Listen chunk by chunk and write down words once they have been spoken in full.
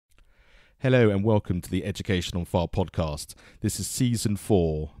Hello and welcome to the Education on Fire podcast. This is season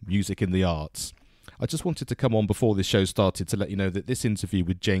 4, Music in the Arts. I just wanted to come on before this show started to let you know that this interview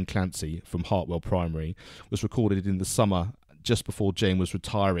with Jayne Clancy from Hartwell Primary was recorded in the summer just before Jayne was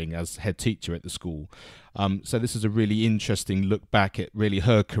retiring as head teacher at the school. So this is a really interesting look back at really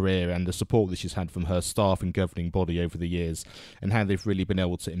her career and the support that she's had from her staff and governing body over the years and how they've really been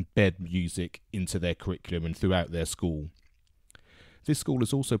able to embed music into their curriculum and throughout their school. This school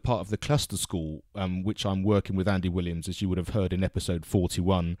is also part of the cluster school, which I'm working with Andy Williams, as you would have heard in episode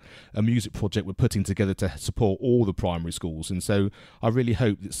 41, a music project we're putting together to support all the primary schools. And so I really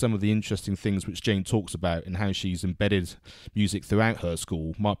hope that some of the interesting things which Jayne talks about and how she's embedded music throughout her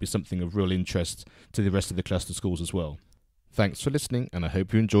school might be something of real interest to the rest of the cluster schools as well. Thanks for listening, and I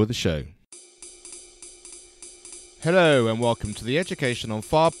hope you enjoy the show. Hello and welcome to the Education on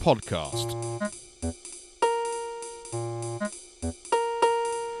Fire podcast.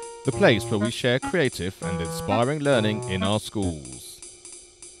 The place where we share creative and inspiring learning in our schools.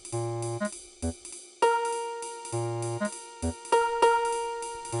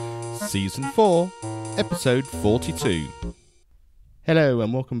 Season 4, Episode 42. Hello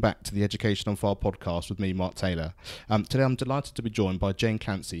and welcome back to the Education on Fire podcast with me, Mark Taylor. Today I'm delighted to be joined by Jayne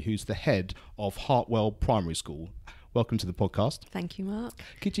Clancy, who's the head of Hartwell Primary School. Welcome to the podcast. Thank you, Mark.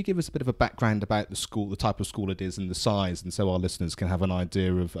 Could you give us a bit of a background about the school, the type of school it is and the size, and so our listeners can have an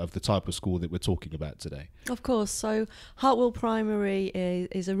idea of the type of school that we're talking about today? Of course. So Hartwell Primary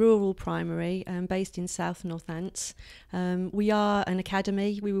is a rural primary based in South Northants. We are an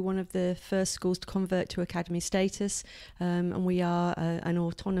academy. We were one of the first schools to convert to academy status, and we are an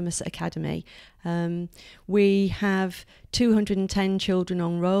autonomous academy. We have 210 children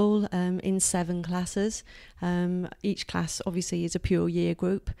on roll in 7 classes. Each class obviously is a pure year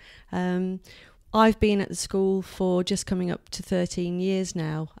group. I've been at the school for just coming up to 13 years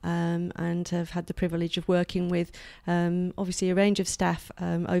now, and have had the privilege of working with obviously a range of staff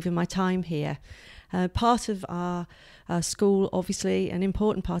over my time here. Part of our school, obviously an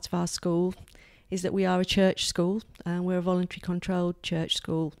important part of our school, is that we are a church school. We're a voluntary controlled church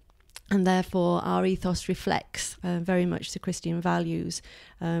school. And therefore, our ethos reflects very much the Christian values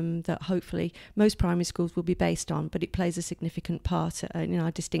that hopefully most primary schools will be based on, but it plays a significant part in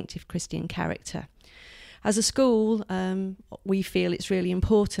our distinctive Christian character. As a school, we feel it's really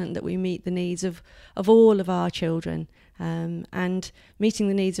important that we meet the needs of all of our children. And meeting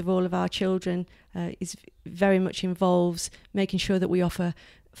the needs of all of our children is very much involves making sure that we offer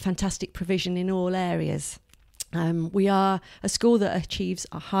fantastic provision in all areas. We are a school that achieves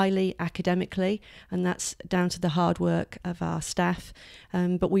highly academically, and that's down to the hard work of our staff.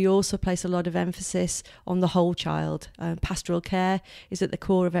 But we also place a lot of emphasis on the whole child. Pastoral care is at the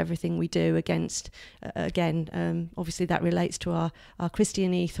core of everything we do obviously that relates to our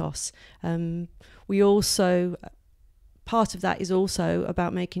Christian ethos. Part of that is also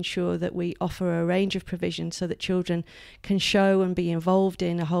about making sure that we offer a range of provision so that children can show and be involved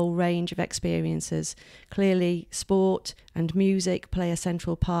in a whole range of experiences. Clearly, sport and music play a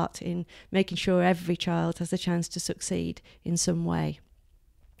central part in making sure every child has a chance to succeed in some way.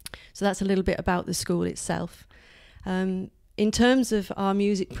 So that's a little bit about the school itself. In terms of our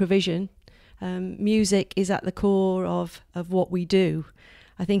music provision, music is at the core of what we do.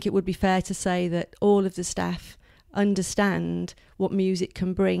 I think it would be fair to say that all of the staff understand what music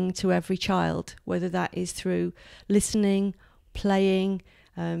can bring to every child, whether that is through listening, playing,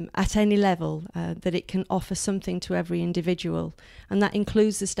 at any level, that it can offer something to every individual, and that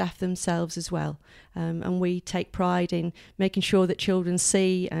includes the staff themselves as well. And we take pride in making sure that children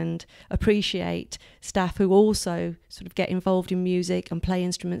see and appreciate staff who also sort of get involved in music and play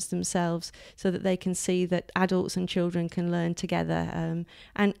instruments themselves, so that they can see that adults and children can learn together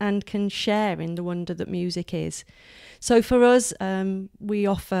and can share in the wonder that music is. So for us, we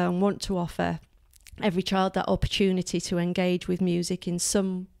offer and want to offer every child that opportunity to engage with music in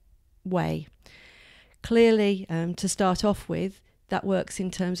some way. Clearly, to start off with, that works in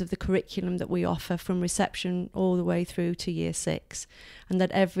terms of the curriculum that we offer from reception all the way through to year 6, and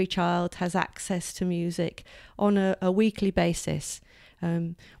that every child has access to music on a weekly basis.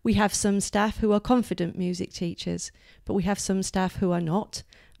 We have some staff who are confident music teachers, but we have some staff who are not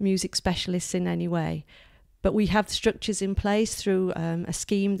music specialists in any way. But we have structures in place through a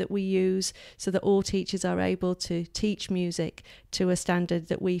scheme that we use so that all teachers are able to teach music to a standard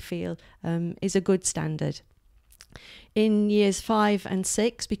that we feel is a good standard. In years 5 and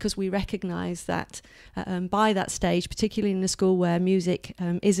 6, because we recognise that by that stage, particularly in a school where music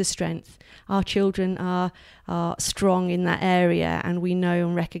is a strength, our children are strong in that area, and we know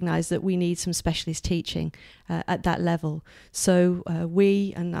and recognise that we need some specialist teaching at that level. So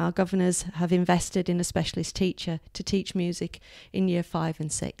we and our governors have invested in a specialist teacher to teach music in year 5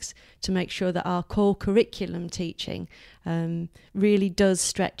 and 6, to make sure that our core curriculum teaching really does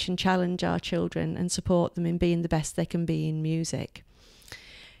stretch and challenge our children and support them in being the best they can be in music.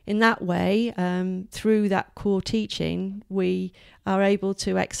 In that way, through that core teaching, we are able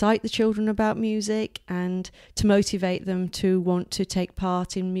to excite the children about music and to motivate them to want to take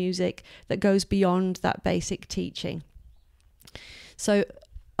part in music that goes beyond that basic teaching. So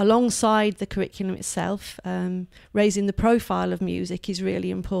alongside the curriculum itself, raising the profile of music is really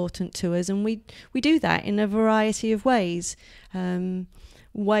important to us, and we do that in a variety of ways.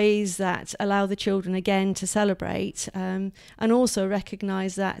 Ways that allow the children again to celebrate and also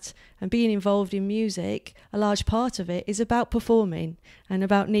recognise that being involved in music, a large part of it is about performing and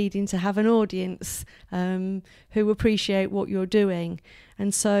about needing to have an audience who appreciate what you're doing.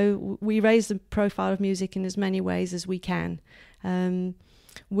 And so we raise the profile of music in as many ways as we can.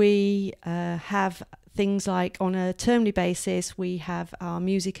 We have things like, on a termly basis, we have our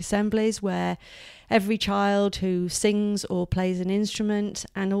music assemblies where every child who sings or plays an instrument,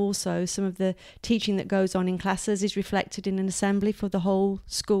 and also some of the teaching that goes on in classes, is reflected in an assembly for the whole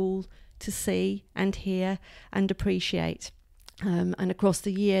school to see and hear and appreciate. And across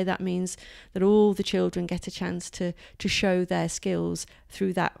the year, that means that all the children get a chance to show their skills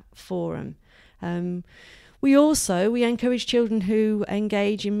through that forum. We encourage children who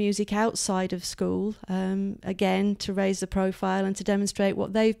engage in music outside of school, again, to raise the profile and to demonstrate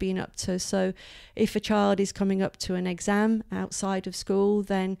what they've been up to. So if a child is coming up to an exam outside of school,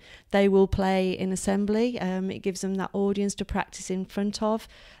 then they will play in assembly. It gives them that audience to practice in front of.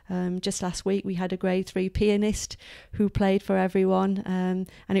 Just last week we had a grade 3 pianist who played for everyone,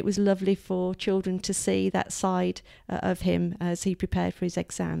 and it was lovely for children to see that side of him as he prepared for his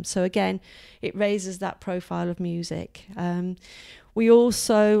exam. So again, it raises that profile of music. We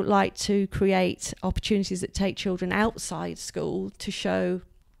also like to create opportunities that take children outside school to show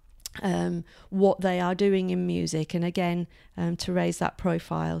what they are doing in music, and again to raise that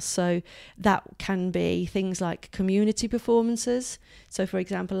profile. So that can be things like community performances. So for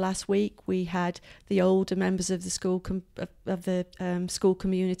example, last week we had the older members of the school school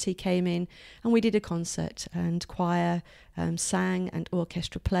community came in, and we did a concert, and choir sang and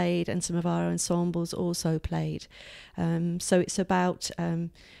orchestra played, and some of our ensembles also played. So it's about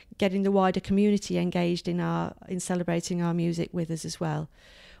getting the wider community engaged in celebrating our music with us as well.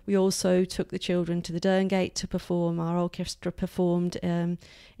 We also took the children to the Derngate to perform. Our orchestra performed in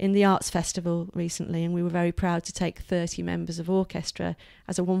the Arts Festival recently, and we were very proud to take 30 members of orchestra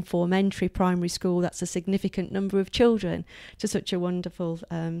as a 1-form entry primary school. That's a significant number of children to such a wonderful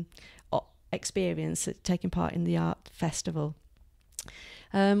experience taking part in the Art Festival.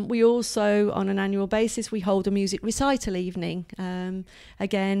 We also, on an annual basis, we hold a music recital evening.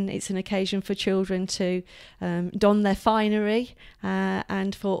 Again, it's an occasion for children to don their finery,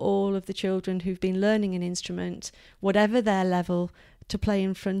 and for all of the children who've been learning an instrument, whatever their level, to play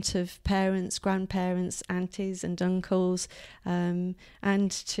in front of parents, grandparents, aunties and uncles,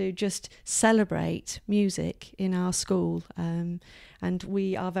 and to just celebrate music in our school. And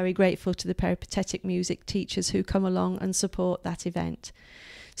we are very grateful to the peripatetic music teachers who come along and support that event.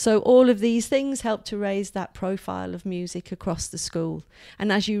 So all of these things help to raise that profile of music across the school.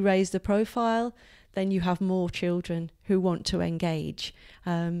 And as you raise the profile, then you have more children who want to engage.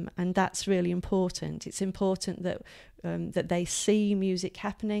 And that's really important. It's important that they see music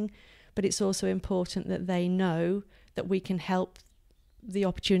happening, but it's also important that they know that we can help the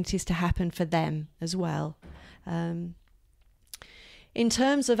opportunities to happen for them as well. In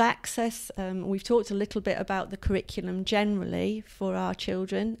terms of access, we've talked a little bit about the curriculum generally for our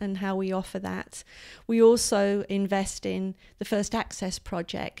children and how we offer that. We also invest in the First Access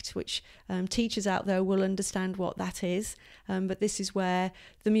project, which teachers out there will understand what that is. But this is where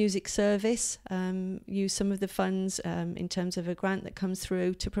the music service use some of the funds in terms of a grant that comes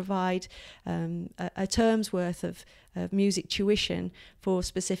through to provide a term's worth of music tuition for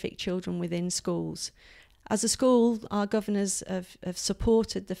specific children within schools. As a school, our governors have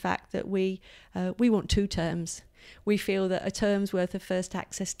supported the fact that we want 2 terms. We feel that a term's worth of First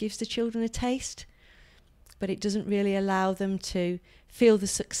Access gives the children a taste, but it doesn't really allow them to feel the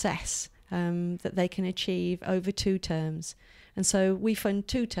success that they can achieve over 2 terms. And so we fund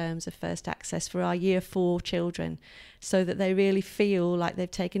 2 terms of First Access for our Year 4 children, so that they really feel like they've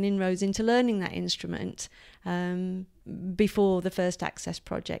taken inroads into learning that instrument, before the First Access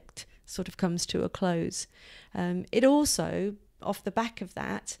project sort of comes to a close. It also, off the back of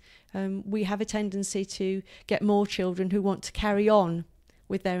that, we have a tendency to get more children who want to carry on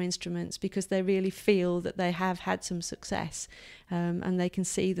with their instruments because they really feel that they have had some success, and they can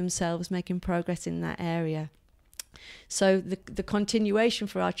see themselves making progress in that area. So the continuation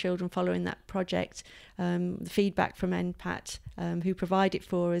for our children following that project, the feedback from NPAT, who provide it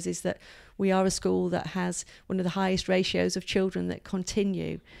for us, is that we are a school that has one of the highest ratios of children that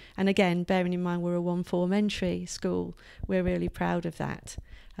continue. And again, bearing in mind we're a 1-4 entry school, we're really proud of that.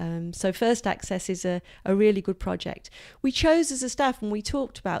 So First Access is a really good project. We chose as a staff, when we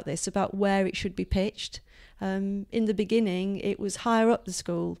talked about this, about where it should be pitched. In the beginning, it was higher up the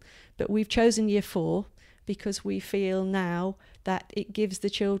school, but we've chosen Year 4 because we feel now that it gives the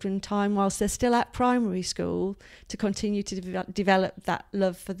children time whilst they're still at primary school to continue to develop that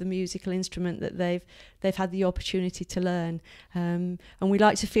love for the musical instrument that they've had the opportunity to learn. And we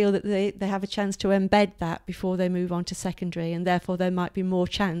like to feel that they have a chance to embed that before they move on to secondary, and therefore there might be more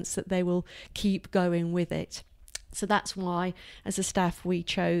chance that they will keep going with it. So that's why, as a staff, we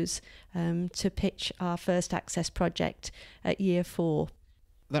chose to pitch our First Access project at Year 4.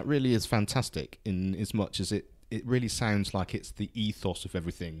 That really is fantastic, in as much as it really sounds like it's the ethos of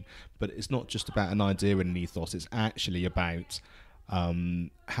everything, but it's not just about an idea and an ethos. It's actually about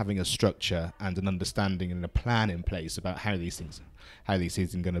having a structure and an understanding and a plan in place about how these things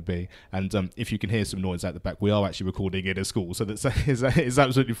are going to be. And if you can hear some noise out the back, we are actually recording in a school, so that's it's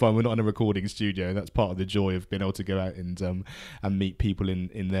absolutely fine. We're not in a recording studio. That's part of the joy of being able to go out and meet people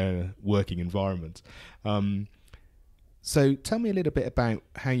in their working environment. So tell me a little bit about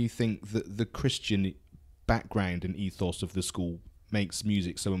how you think that the Christian background and ethos of the school makes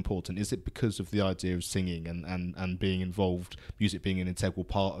music so important. Is it because of the idea of singing and being involved, music being an integral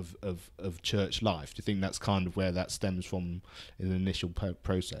part of church life? Do you think that's kind of where that stems from in the initial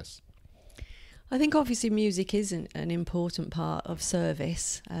process? I think obviously music is an important part of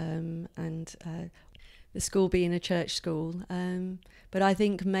service, and the school being a church school. But I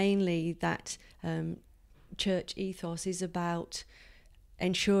think mainly that church ethos is about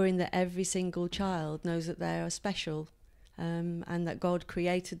ensuring that every single child knows that they are special, and that God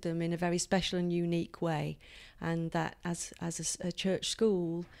created them in a very special and unique way, and that as a church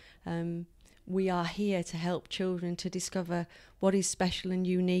school, we are here to help children to discover what is special and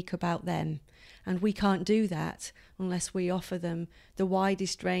unique about them. And we can't do that unless we offer them the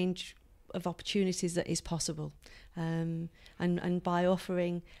widest range of opportunities that is possible, and by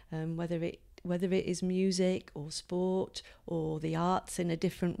offering whether it is music or sport or the arts in a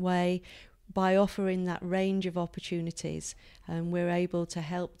different way, by offering that range of opportunities, we're able to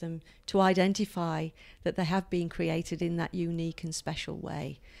help them to identify that they have been created in that unique and special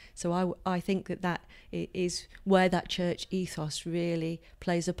way. So I think that is where that church ethos really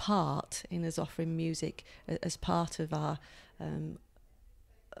plays a part in us offering music as part of our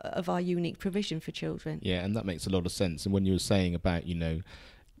unique provision for children. Yeah, and that makes a lot of sense. And when you were saying about,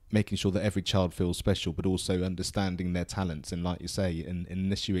 making sure that every child feels special, but also understanding their talents, and like you say, and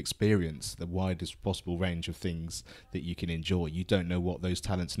unless you experience the widest possible range of things that you can enjoy, you don't know what those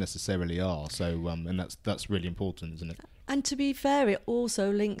talents necessarily are. So and that's really important, isn't it? And to be fair, it also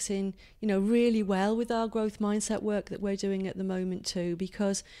links in really well with our growth mindset work that we're doing at the moment too,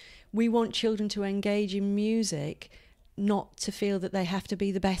 because we want children to engage in music not to feel that they have to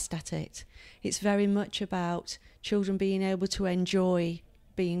be the best at it. It's very much about children being able to enjoy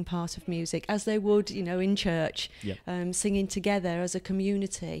being part of music as they would in church. Yep. Singing together as a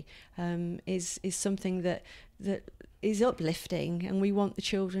community is something that is uplifting, and we want the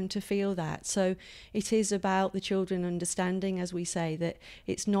children to feel that. So it is about the children understanding, as we say, that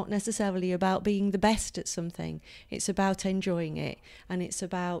it's not necessarily about being the best at something. It's about enjoying it, and it's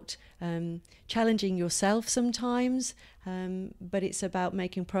about challenging yourself sometimes, but it's about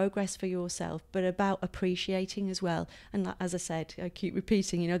making progress for yourself, but about appreciating as well. And as I said, I keep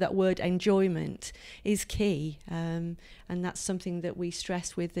repeating, that word enjoyment is key, and that's something that we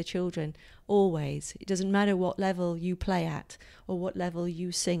stress with the children always. It doesn't matter what level you play at or what level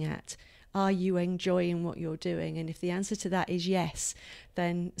you sing at. Are you enjoying what you're doing? And if the answer to that is yes,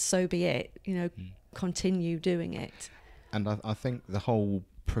 then so be it. Continue doing it. And I think the whole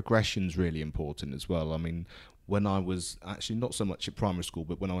progression's really important as well. I mean, when I was actually not so much at primary school,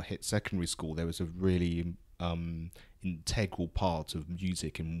 but when I hit secondary school, there was a really integral part of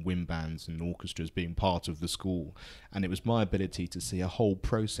music and wind bands and orchestras being part of the school, and it was my ability to see a whole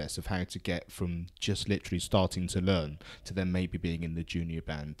process of how to get from just literally starting to learn to then maybe being in the junior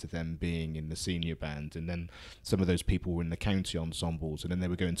band, to then being in the senior band, and then some of those people were in the county ensembles, and then they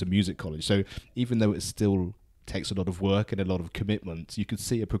were going to music college. So even though it's still takes a lot of work and a lot of commitment. You could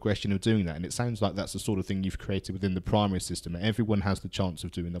see a progression of doing that, and it sounds like that's the sort of thing you've created within the primary system. Everyone has the chance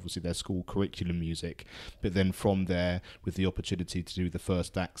of doing obviously their school curriculum music, but then from there, with the opportunity to do the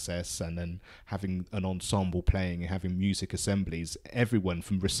first access and then having an ensemble playing and having music assemblies, everyone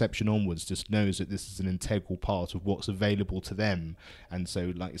from reception onwards just knows that this is an integral part of what's available to them. And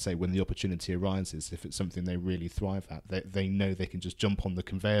so, like you say, when the opportunity arises, if it's something they really thrive at, they know they can just jump on the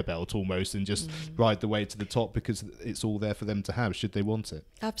conveyor belt almost and just ride the way to the top, because it's all there for them to have should they want it.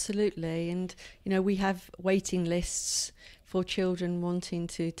 Absolutely. And we have waiting lists for children wanting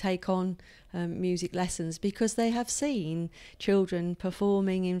to take on music lessons, because they have seen children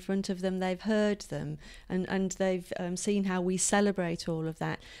performing in front of them, they've heard them, and they've seen how we celebrate all of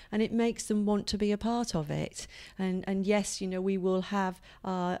that, and it makes them want to be a part of it. And yes, we will have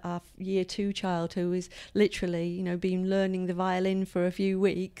our year 2 child who is literally been learning the violin for a few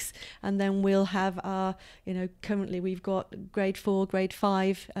weeks, and then we'll have our currently we've got grade 4, grade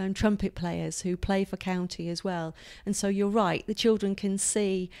 5 trumpet players who play for county as well. And so you're right, the children can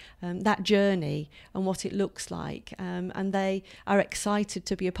see that journey and what it looks like, and they are excited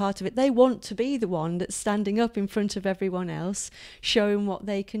to be a part of it. They want to be the one that's standing up in front of everyone else, showing what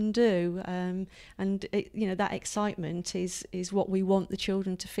they can do, and that excitement is what we want the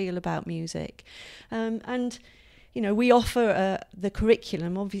children to feel about music. And we offer the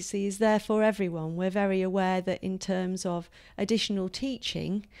curriculum obviously is there for everyone. We're very aware that in terms of additional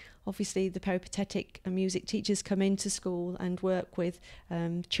teaching, obviously the peripatetic music teachers come into school and work with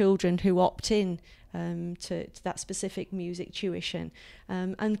children who opt in to that specific music tuition,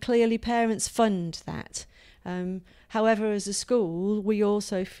 and clearly parents fund that. However, as a school, we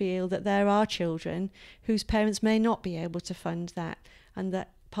also feel that there are children whose parents may not be able to fund that, and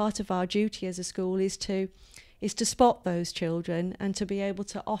that part of our duty as a school is to spot those children and to be able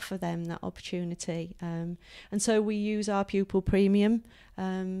to offer them that opportunity. And so we use our pupil premium,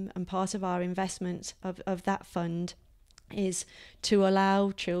 and part of our investment of that fund is to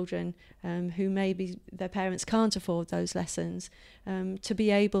allow children who maybe their parents can't afford those lessons to be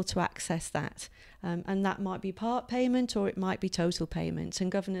able to access that. And that might be part payment or it might be total payment.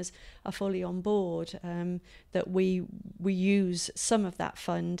 And governors are fully on board that we use some of that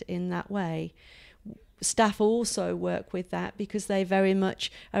fund in that way. Staff also work with that because they very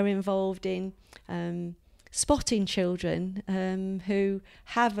much are involved in spotting children who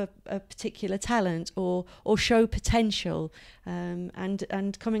have a particular talent or show potential,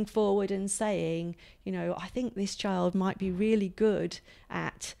 and coming forward and saying, I think this child might be really good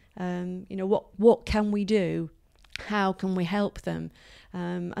at, what can we do? How can we help them?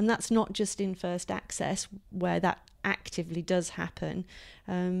 And that's not just in first access where that actively does happen,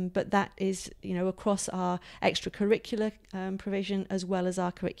 but that is across our extracurricular provision as well as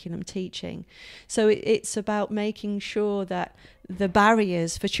our curriculum teaching. So it's about making sure that the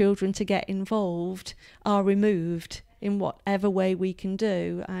barriers for children to get involved are removed in whatever way we can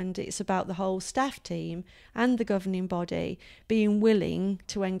do, and it's about the whole staff team and the governing body being willing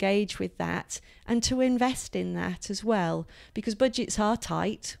to engage with that and to invest in that as well, because budgets are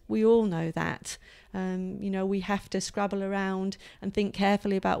tight, we all know that. We have to scrabble around and think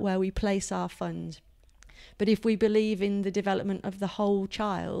carefully about where we place our funds. But if we believe in the development of the whole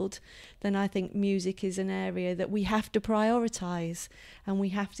child, then I think music is an area that we have to prioritise, and we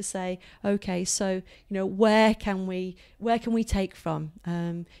have to say, okay, so where can we take from?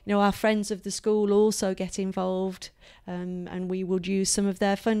 Our friends of the school also get involved, and we would use some of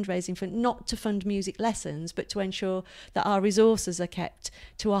their fundraising fund not to fund music lessons, but to ensure that our resources are kept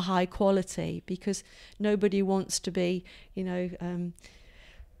to a high quality, because nobody wants to be,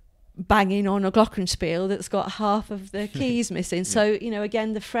 banging on a glockenspiel that's got half of the keys missing. Yeah. So,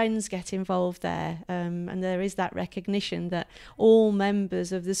 again, the friends get involved there, and there is that recognition that all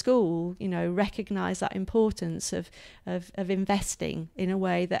members of the school, recognise that importance of investing in a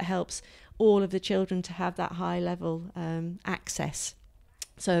way that helps all of the children to have that high level access.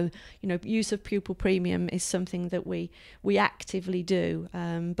 So, use of pupil premium is something that we actively do,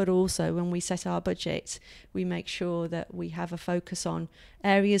 but also when we set our budget, we make sure that we have a focus on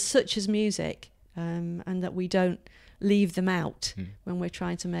areas such as music, and that we don't leave them out when we're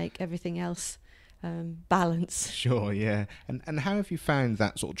trying to make everything else balance. Sure, yeah. And how have you found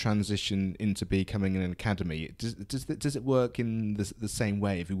that sort of transition into becoming an academy? Does it work in the same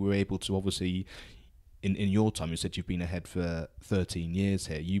way? If we were able to obviously in your time, you said you've been ahead for 13 years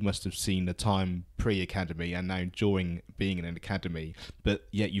here. You must have seen a time pre-academy and now during being in an academy, but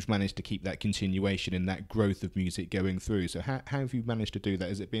yet you've managed to keep that continuation and that growth of music going through. So how have you managed to do that?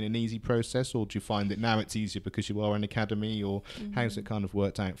 Has it been an easy process, or do you find that now it's easier because you are an academy, or how's it kind of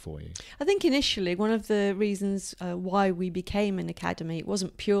worked out for you? I think initially one of the reasons why we became an academy, it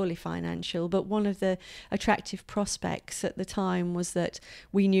wasn't purely financial, but one of the attractive prospects at the time was that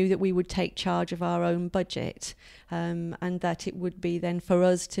we knew that we would take charge of our own budget, and that it would be then for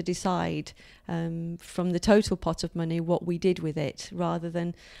us to decide from the total pot of money what we did with it, rather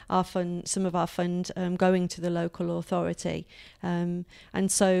than some of our fund going to the local authority. And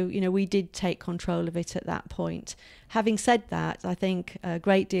so, we did take control of it at that point. Having said that, I think a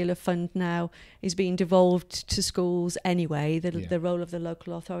great deal of fund now is being devolved to schools anyway. The role of the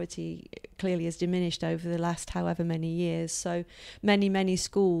local authority clearly has diminished over the last however many years. So many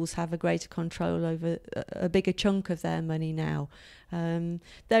schools have a greater control over a bigger chunk of their money now.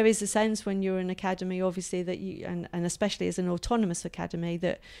 There is a sense when you're an academy, obviously, that you, and especially as an autonomous academy,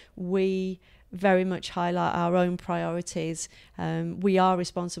 that we very much highlight our own priorities. We are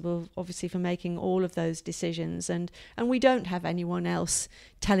responsible, obviously, for making all of those decisions, and we don't have anyone else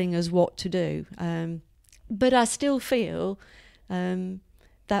telling us what to do. But I still feel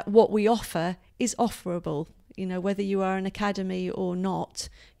that what we offer is offerable. Whether you are an academy or not,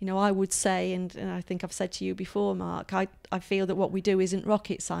 I would say, and I think I've said to you before, Mark, I feel that what we do isn't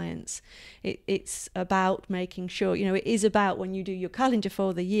rocket science. It's about making sure, it is about when you do your calendar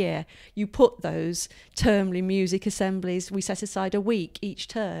for the year, you put those termly music assemblies, we set aside a week each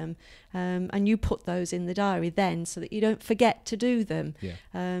term, and you put those in the diary then so that you don't forget to do them.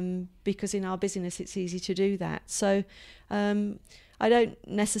 Because in our business it's easy to do that. So I don't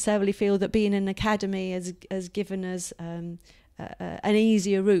necessarily feel that being an academy has given us an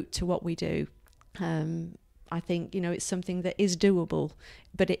easier route to what we do. I think, it's something that is doable,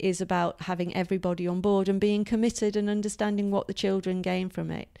 but it is about having everybody on board and being committed and understanding what the children gain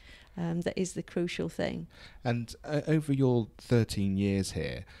from it. That is the crucial thing. And over your 13 years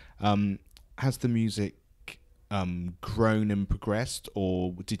here, has the music grown and progressed,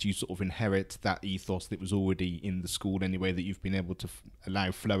 or did you sort of inherit that ethos that was already in the school anyway, that you've been able to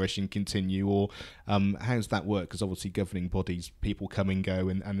allow flourish and continue, or how's that work? Because obviously governing bodies, people come and go,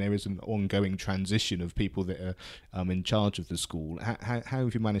 and there is an ongoing transition of people that are in charge of the school. How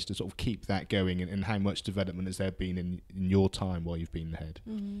have you managed to sort of keep that going, and how much development has there been in your time while you've been the head?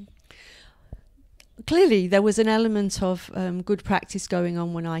 Clearly there was an element of good practice going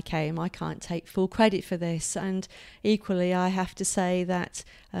on when I came. I can't take full credit for this, and equally I have to say that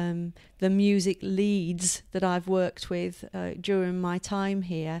the music leads that I've worked with during my time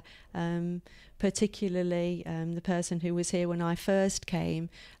here, particularly the person who was here when I first came,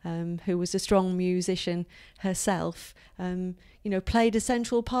 who was a strong musician herself, played a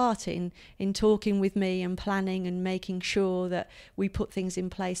central part in talking with me and planning and making sure that we put things in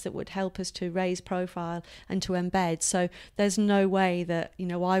place that would help us to raise profile and to embed. So there's no way that,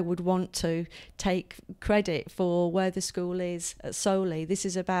 I would want to take credit for where the school is solely. This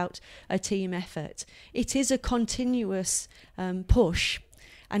is about a team effort. It is a continuous push,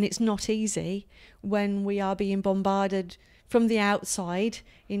 and it's not easy when we are being bombarded from the outside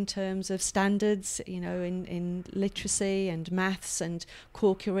in terms of standards, in literacy and maths and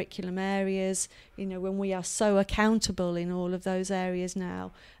core curriculum areas, when we are so accountable in all of those areas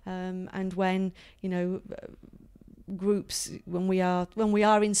now, and when, groups, when we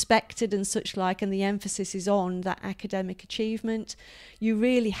are inspected and such like, and the emphasis is on that academic achievement, you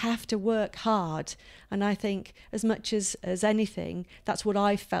really have to work hard. And I think as much as anything, that's what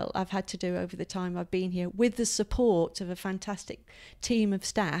I felt I've had to do over the time I've been here, with the support of a fantastic team of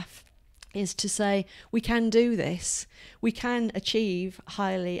staff, is to say we can do this, we can achieve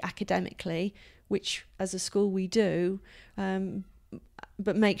highly academically, which as a school we do,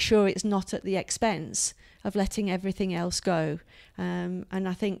 but make sure it's not at the expense of letting everything else go. And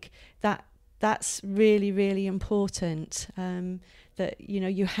I think that's really, really important, that,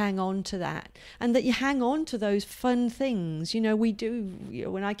 you hang on to that, and that you hang on to those fun things. We do,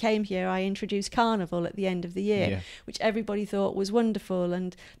 when I came here, I introduced Carnival at the end of the year, which everybody thought was wonderful,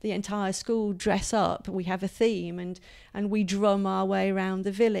 and the entire school dress up. We have a theme, and we drum our way around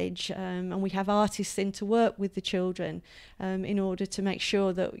the village, and we have artists in to work with the children in order to make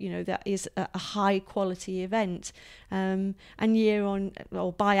sure that, that is a high quality event. And year on,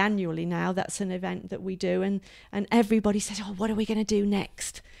 or biannually now, that's an event that we do, and everybody says, oh, what are we going to do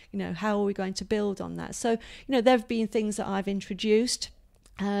next? How are we going to build on that? So, there have been things that I've introduced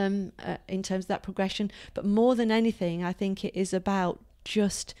in terms of that progression, but more than anything, I think it is about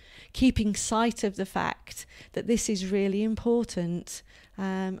just keeping sight of the fact that this is really important,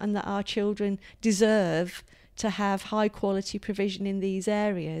 and that our children deserve to have high quality provision in these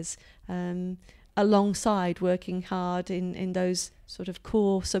areas, alongside working hard in those sort of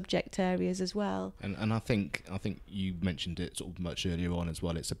core subject areas as well. And I think you mentioned it sort of much earlier on as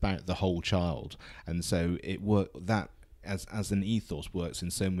well. It's about the whole child, and so that as an ethos works in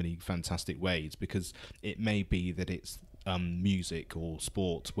so many fantastic ways, because it may be that it's music or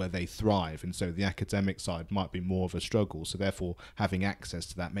sport where they thrive, and so the academic side might be more of a struggle, so therefore having access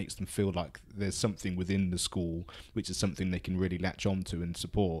to that makes them feel like there's something within the school which is something they can really latch onto and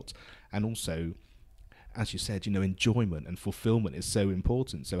support. And also, as you said, enjoyment and fulfillment is so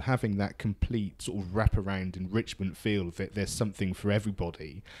important. So having that complete sort of wraparound enrichment feel that there's something for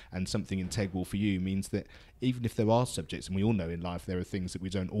everybody and something integral for you means that even if there are subjects, and we all know in life there are things that we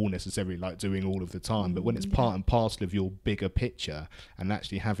don't all necessarily like doing all of the time, but when it's part and parcel of your bigger picture, and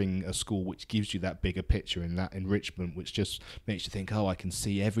actually having a school which gives you that bigger picture and that enrichment which just makes you think, oh, I can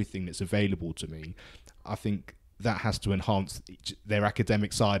see everything that's available to me, I think that has to enhance their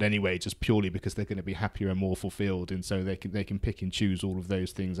academic side anyway, just purely because they're going to be happier and more fulfilled, and so they can pick and choose all of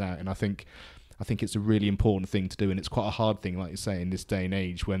those things out. And I think it's a really important thing to do, and it's quite a hard thing, like you say, in this day and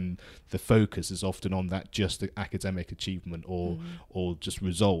age when the focus is often on that just academic achievement or just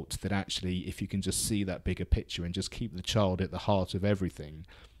result, that actually if you can just see that bigger picture and just keep the child at the heart of everything,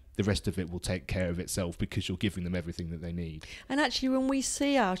 the rest of it will take care of itself, because you're giving them everything that they need. And actually, when we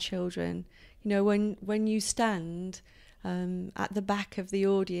see our children, when you stand at the back of the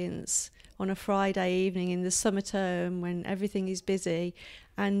audience on a Friday evening in the summer term when everything is busy,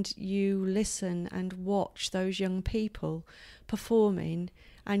 and you listen and watch those young people performing,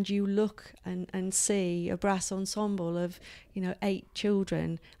 and you look and see a brass ensemble of 8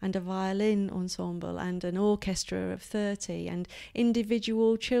 children, and a violin ensemble, and an orchestra of 30, and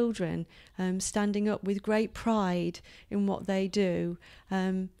individual children standing up with great pride in what they do,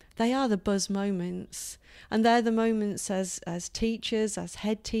 they are the buzz moments, and they're the moments as teachers, as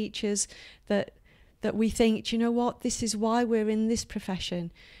head teachers, that we think, do you know what, this is why we're in this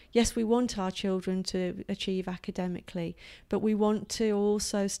profession. Yes, we want our children to achieve academically, but we want to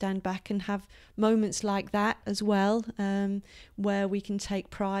also stand back and have moments like that as well, where we can take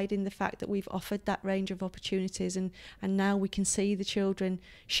pride in the fact that we've offered that range of opportunities, and now we can see the children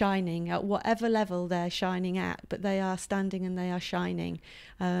shining at whatever level they're shining at, but they are standing and they are shining.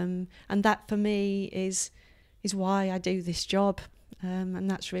 And that for me is why I do this job, and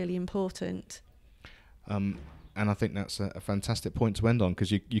that's really important. And I think that's a fantastic point to end on,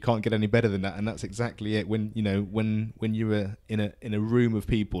 because you can't get any better than that, and that's exactly it. When you're in a room of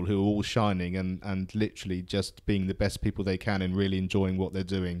people who are all shining and literally just being the best people they can and really enjoying what they're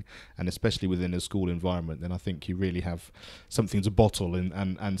doing, and especially within a school environment, then I think you really have something to bottle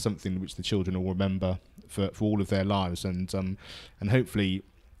and something which the children will remember for all of their lives. And hopefully,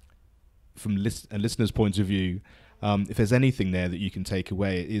 from a listener's point of view, if there's anything there that you can take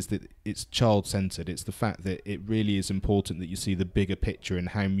away, it is that it's child-centered. It's the fact that it really is important that you see the bigger picture and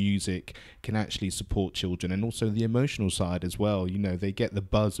how music can actually support children, and also the emotional side as well. They get the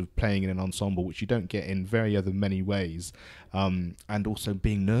buzz of playing in an ensemble, which you don't get in many ways, and also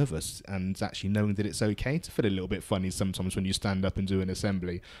being nervous and actually knowing that it's okay to feel a little bit funny sometimes when you stand up and do an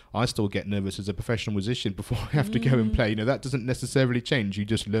assembly. I still get nervous as a professional musician before I have to go and play. That doesn't necessarily change. You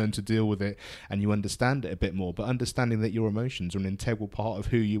just learn to deal with it and you understand it a bit more, but understanding that your emotions are an integral part of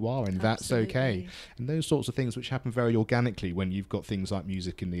who you are, and that's okay. And those sorts of things which happen very organically when you've got things like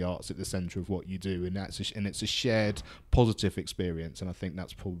music and the arts at the centre of what you do, and it's a shared positive experience. And I think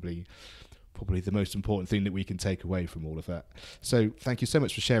that's probably the most important thing that we can take away from all of that. So thank you so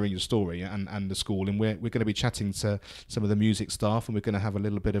much for sharing your story and the school, and we're going to be chatting to some of the music staff, and we're going to have a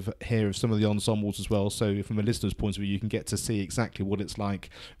little bit of some of the ensembles as well, so from a listener's point of view you can get to see exactly what it's like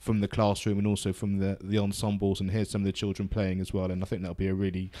from the classroom and also from the ensembles, and hear some of the children playing as well. And I think that'll be a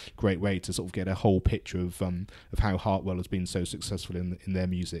really great way to sort of get a whole picture of how Hartwell has been so successful in their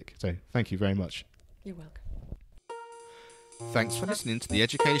music. So thank you very much. You're welcome. Thanks for listening to the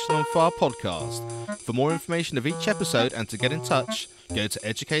Education on Fire podcast. For more information of each episode and to get in touch, go to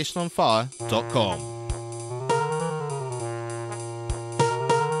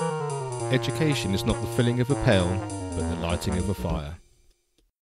educationonfire.com. Education is not the filling of a pail, but the lighting of a fire.